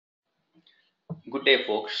Good day,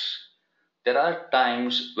 folks. There are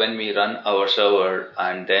times when we run our server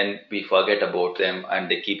and then we forget about them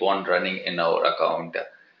and they keep on running in our account.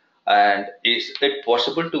 And is it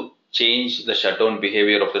possible to change the shutdown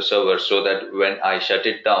behavior of the server so that when I shut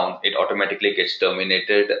it down, it automatically gets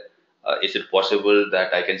terminated? Is it possible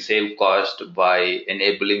that I can save cost by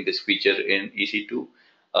enabling this feature in EC2?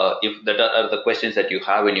 If that are the questions that you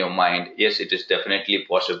have in your mind, yes, it is definitely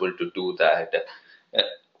possible to do that. Uh,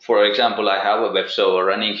 for example, I have a web server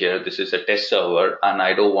running here. This is a test server, and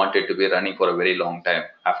I don't want it to be running for a very long time.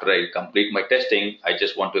 After I complete my testing, I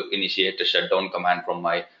just want to initiate a shutdown command from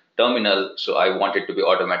my terminal. So I want it to be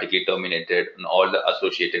automatically terminated and all the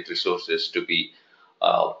associated resources to be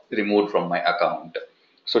removed from my account.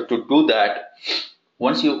 So to do that,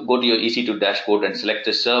 once you go to your EC2 dashboard and select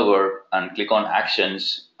the server and click on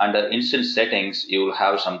actions, under instance settings, you will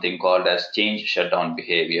have something called as change shutdown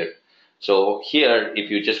behavior. So here, if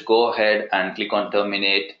you just go ahead and click on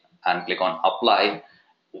terminate and click on apply,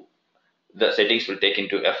 the settings will take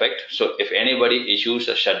into effect. So if anybody issues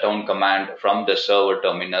a shutdown command from the server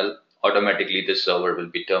terminal, automatically this server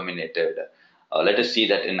will be terminated. Let us see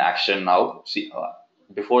that in action now.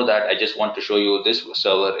 Before that, I just want to show you this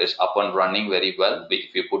server is up and running very well.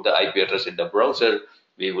 If you put the IP address in the browser,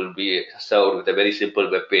 we will be served with a very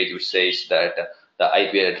simple web page which says that the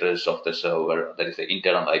IP address of the server, that is the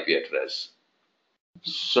internal IP address.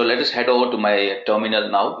 So let us head over to my terminal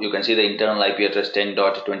now. You can see the internal IP address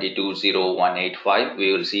 10.22.0.185.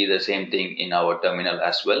 We will see the same thing in our terminal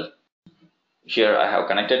as well. Here I have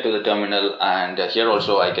connected to the terminal, and here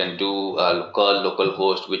also I can do curl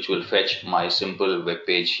localhost, which will fetch my simple web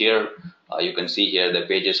page here. You can see here the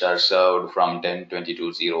pages are served from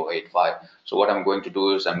 10.22.0.85. So what I'm going to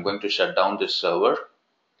do is I'm going to shut down this server,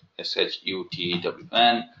 SHUTWN,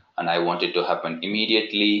 and I want it to happen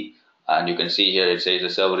immediately. And you can see here it says the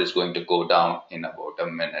server is going to go down in about a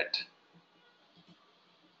minute.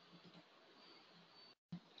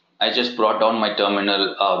 I just brought down my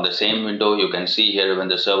terminal. The same window you can see here, when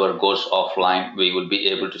the server goes offline, we will be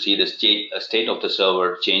able to see the state of the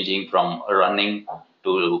server changing from running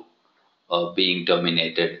to being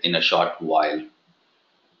terminated in a short while.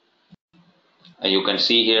 You can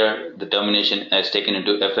see here the termination has taken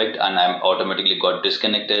into effect and I'm automatically got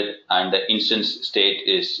disconnected, and the instance state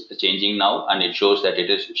is changing now, and it shows that it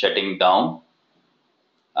is shutting down,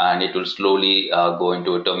 and it will slowly go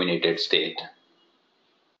into a terminated state.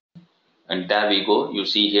 And there we go. You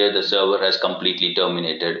see here the server has completely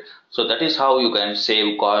terminated. So that is how you can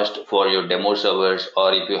save cost for your demo servers,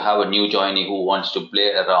 or if you have a new joinee who wants to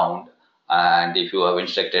play around, and if you have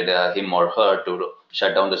instructed him or her to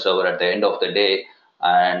shut down the server at the end of the day,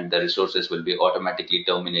 and the resources will be automatically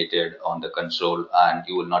terminated on the console and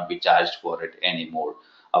you will not be charged for it anymore.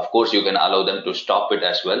 Of course, you can allow them to stop it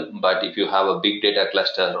as well, but if you have a big data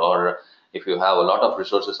cluster, or if you have a lot of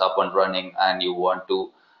resources up and running and you want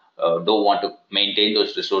to don't want to maintain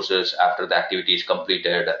those resources after the activity is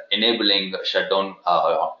completed, enabling shutdown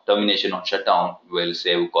termination on shutdown will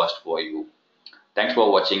save cost for you. Thanks for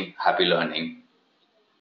watching. Happy learning.